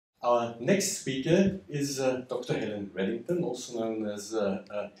Our next speaker is Dr. Helen Reddington, also known as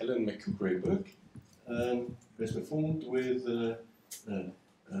Helen McCrae-Burke, who has performed with the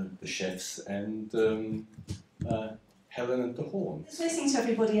Chefs and Helen and the Horn. Just listening to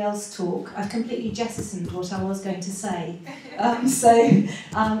everybody else talk, I've completely jettisoned what I was going to say. I'm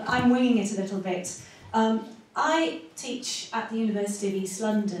winging it a little bit. I teach at the University of East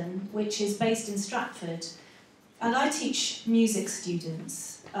London, which is based in Stratford, and I teach music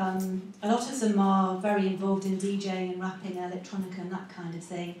students. A lot of them are very involved in DJing and rapping, electronica and that kind of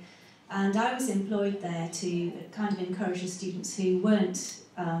thing. And I was employed there to kind of encourage the students who weren't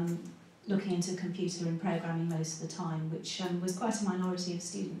looking into computer and programming most of the time, which was quite a minority of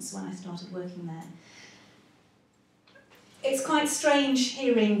students when I started working there. It's quite strange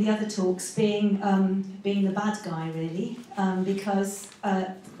hearing the other talks being the bad guy, really, because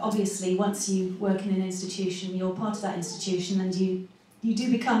obviously once you work in an institution, you're part of that institution and you do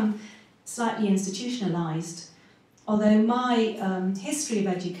become slightly institutionalised. Although my history of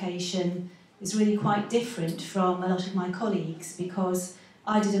education is really quite different from a lot of my colleagues, because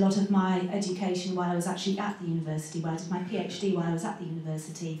I did a lot of my education while I was actually at the university, where I did my PhD while I was at the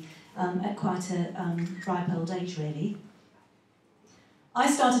university, at quite a ripe old age, really. I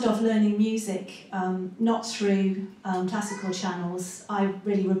started off learning music not through classical channels. I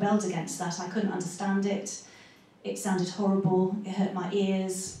really rebelled against that. I couldn't understand it. It sounded horrible, it hurt my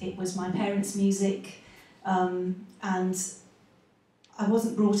ears, it was my parents' music, and I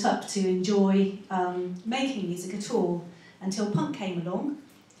wasn't brought up to enjoy making music at all until punk came along,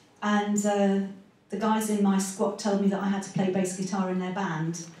 and the guys in my squat told me that I had to play bass guitar in their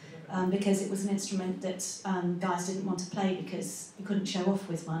band because it was an instrument that guys didn't want to play because you couldn't show off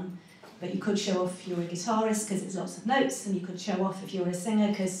with one, but you could show off if you were a guitarist because it's lots of notes, and you could show off if you were a singer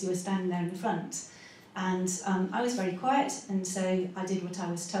because you were standing there in the front. And I was very quiet, and so I did what I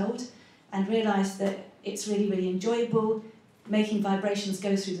was told and realised that it's really, really enjoyable making vibrations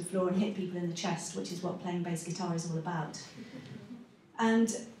go through the floor and hit people in the chest, which is what playing bass guitar is all about.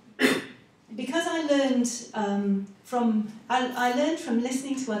 And because I learned I learned from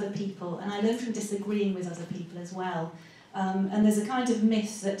listening to other people, and I learned from disagreeing with other people as well. And there's a kind of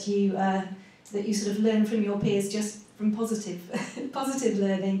myth that you sort of learn from your peers just from positive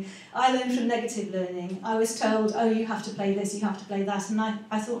learning. I learned from negative learning. I was told, oh, you have to play this, you have to play that, and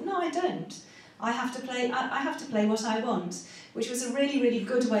I thought, no, I don't. I have to play what I want, which was a really, really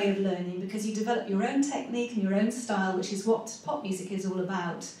good way of learning, because you develop your own technique and your own style, which is what pop music is all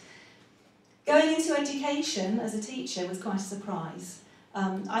about. Going into education as a teacher was quite a surprise.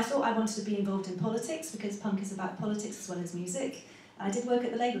 I thought I wanted to be involved in politics, because punk is about politics as well as music. I did work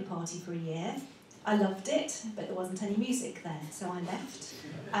at the Labour Party for a year. I loved it, but there wasn't any music there, so I left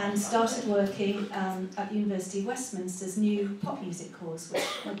and started working at the University of Westminster's new pop music course, which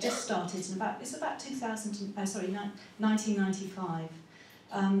had just started in about 1995.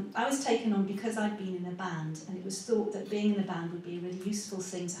 I was taken on because I'd been in a band, and it was thought that being in a band would be a really useful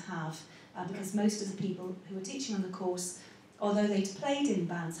thing to have, because most of the people who were teaching on the course, although they'd played in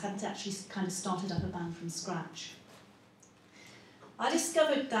bands, hadn't actually kind of started up a band from scratch. I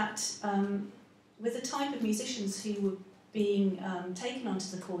discovered that with the type of musicians who were being taken onto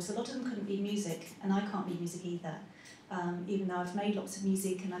the course, a lot of them couldn't read music, and I can't read music either, even though I've made lots of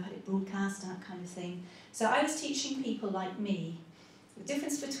music and I've had it broadcast and that kind of thing. So I was teaching people like me. The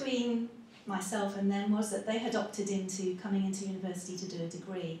difference between myself and them was that they had opted into coming into university to do a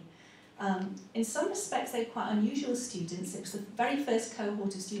degree. In some respects, they were quite unusual students. It was the very first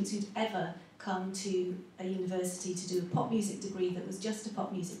cohort of students who'd ever come to a university to do a pop music degree that was just a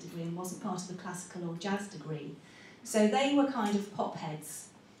pop music degree and wasn't part of a classical or jazz degree. So they were kind of pop heads,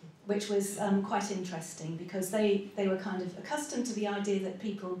 which was quite interesting, because they were kind of accustomed to the idea that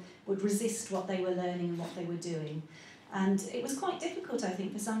people would resist what they were learning and what they were doing. And it was quite difficult, I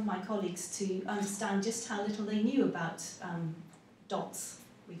think, for some of my colleagues to understand just how little they knew about dots,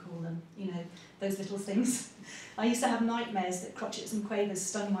 we call them, you know, those little things. I used to have nightmares that crotchets and quavers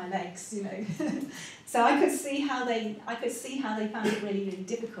stung my legs, you know. So I could see how they found it really, really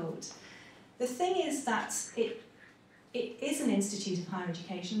difficult. The thing is that it is an institute of higher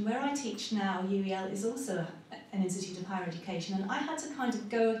education. Where I teach now, UEL is also an institute of higher education, and I had to kind of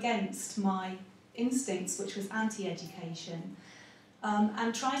go against my instincts, which was anti-education,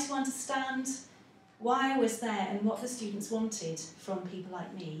 and try to understand why I was there and what the students wanted from people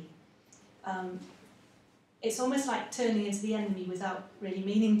like me. It's almost like turning into the enemy without really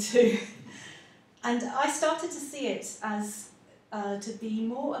meaning to. And I started to see it as to be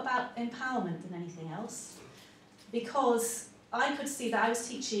more about empowerment than anything else, because I could see that I was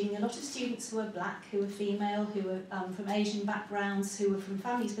teaching a lot of students who were black, who were female, who were from Asian backgrounds, who were from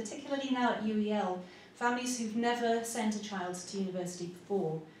families, particularly now at UEL, families who've never sent a child to university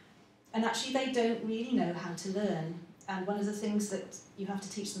before. And actually they don't really know how to learn. And one of the things that you have to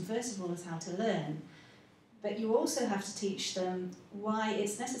teach them first of all is how to learn. But you also have to teach them why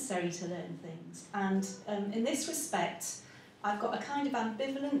it's necessary to learn things. And in this respect, I've got a kind of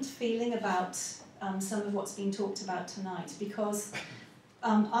ambivalent feeling about some of what's been talked about tonight, because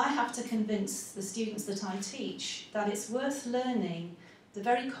I have to convince the students that I teach that it's worth learning the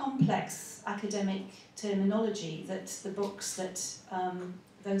very complex academic terminology that the books that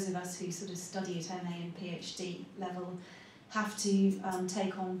those of us who sort of study at MA and PhD level have to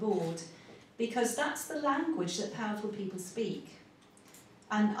take on board, because that's the language that powerful people speak.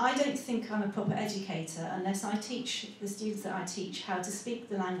 And I don't think I'm a proper educator unless I teach the students that I teach how to speak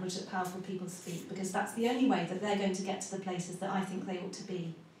the language that powerful people speak, because that's the only way that they're going to get to the places that I think they ought to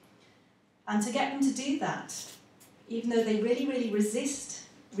be. And to get them to do that, even though they really, really resist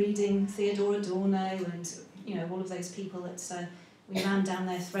reading Theodore Adorno and all of those people that we ram down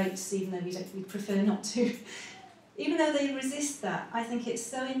their throats, even though we'd prefer not to, even though they resist that, I think it's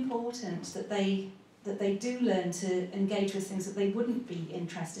so important that they do learn to engage with things that they wouldn't be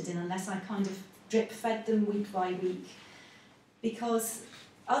interested in unless I kind of drip-fed them week by week. Because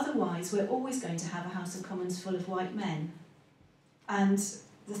otherwise we're always going to have a House of Commons full of white men. And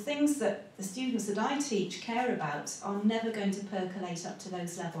the things that the students that I teach care about are never going to percolate up to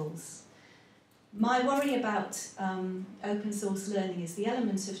those levels. My worry about open source learning is the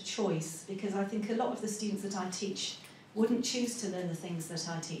element of choice, because I think a lot of the students that I teach wouldn't choose to learn the things that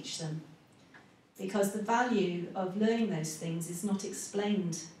I teach them, because the value of learning those things is not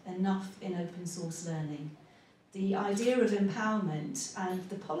explained enough in open source learning. The idea of empowerment and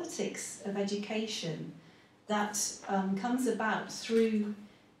the politics of education that comes about through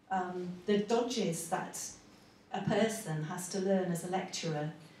the dodges that a person has to learn as a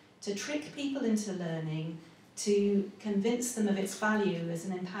lecturer to trick people into learning, to convince them of its value as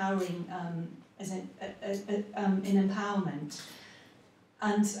an empowering, in empowerment.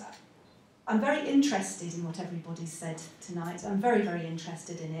 And I'm very interested in what everybody's said tonight. I'm very, very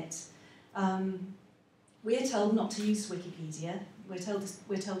interested in it. We're told not to use Wikipedia. We're told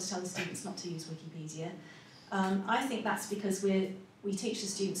to tell the students not to use Wikipedia. I think that's because we teach the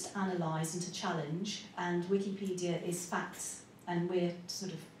students to analyse and to challenge, and Wikipedia is facts, and we're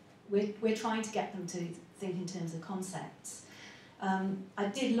trying to get them to think in terms of concepts. I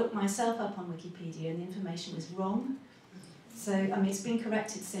did look myself up on Wikipedia, and the information was wrong. So, I mean, it's been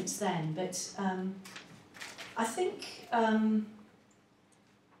corrected since then, but I think I'm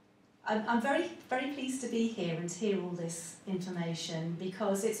very, very pleased to be here and to hear all this information,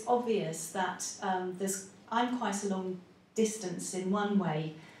 because it's obvious that I'm quite a long distance in one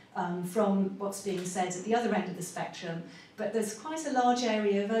way from what's being said at the other end of the spectrum, but there's quite a large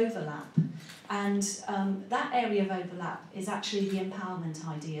area of overlap, and that area of overlap is actually the empowerment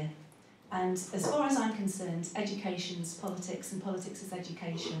idea. And as far as I'm concerned, education's politics and politics is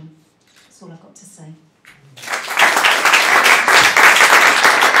education. That's all I've got to say.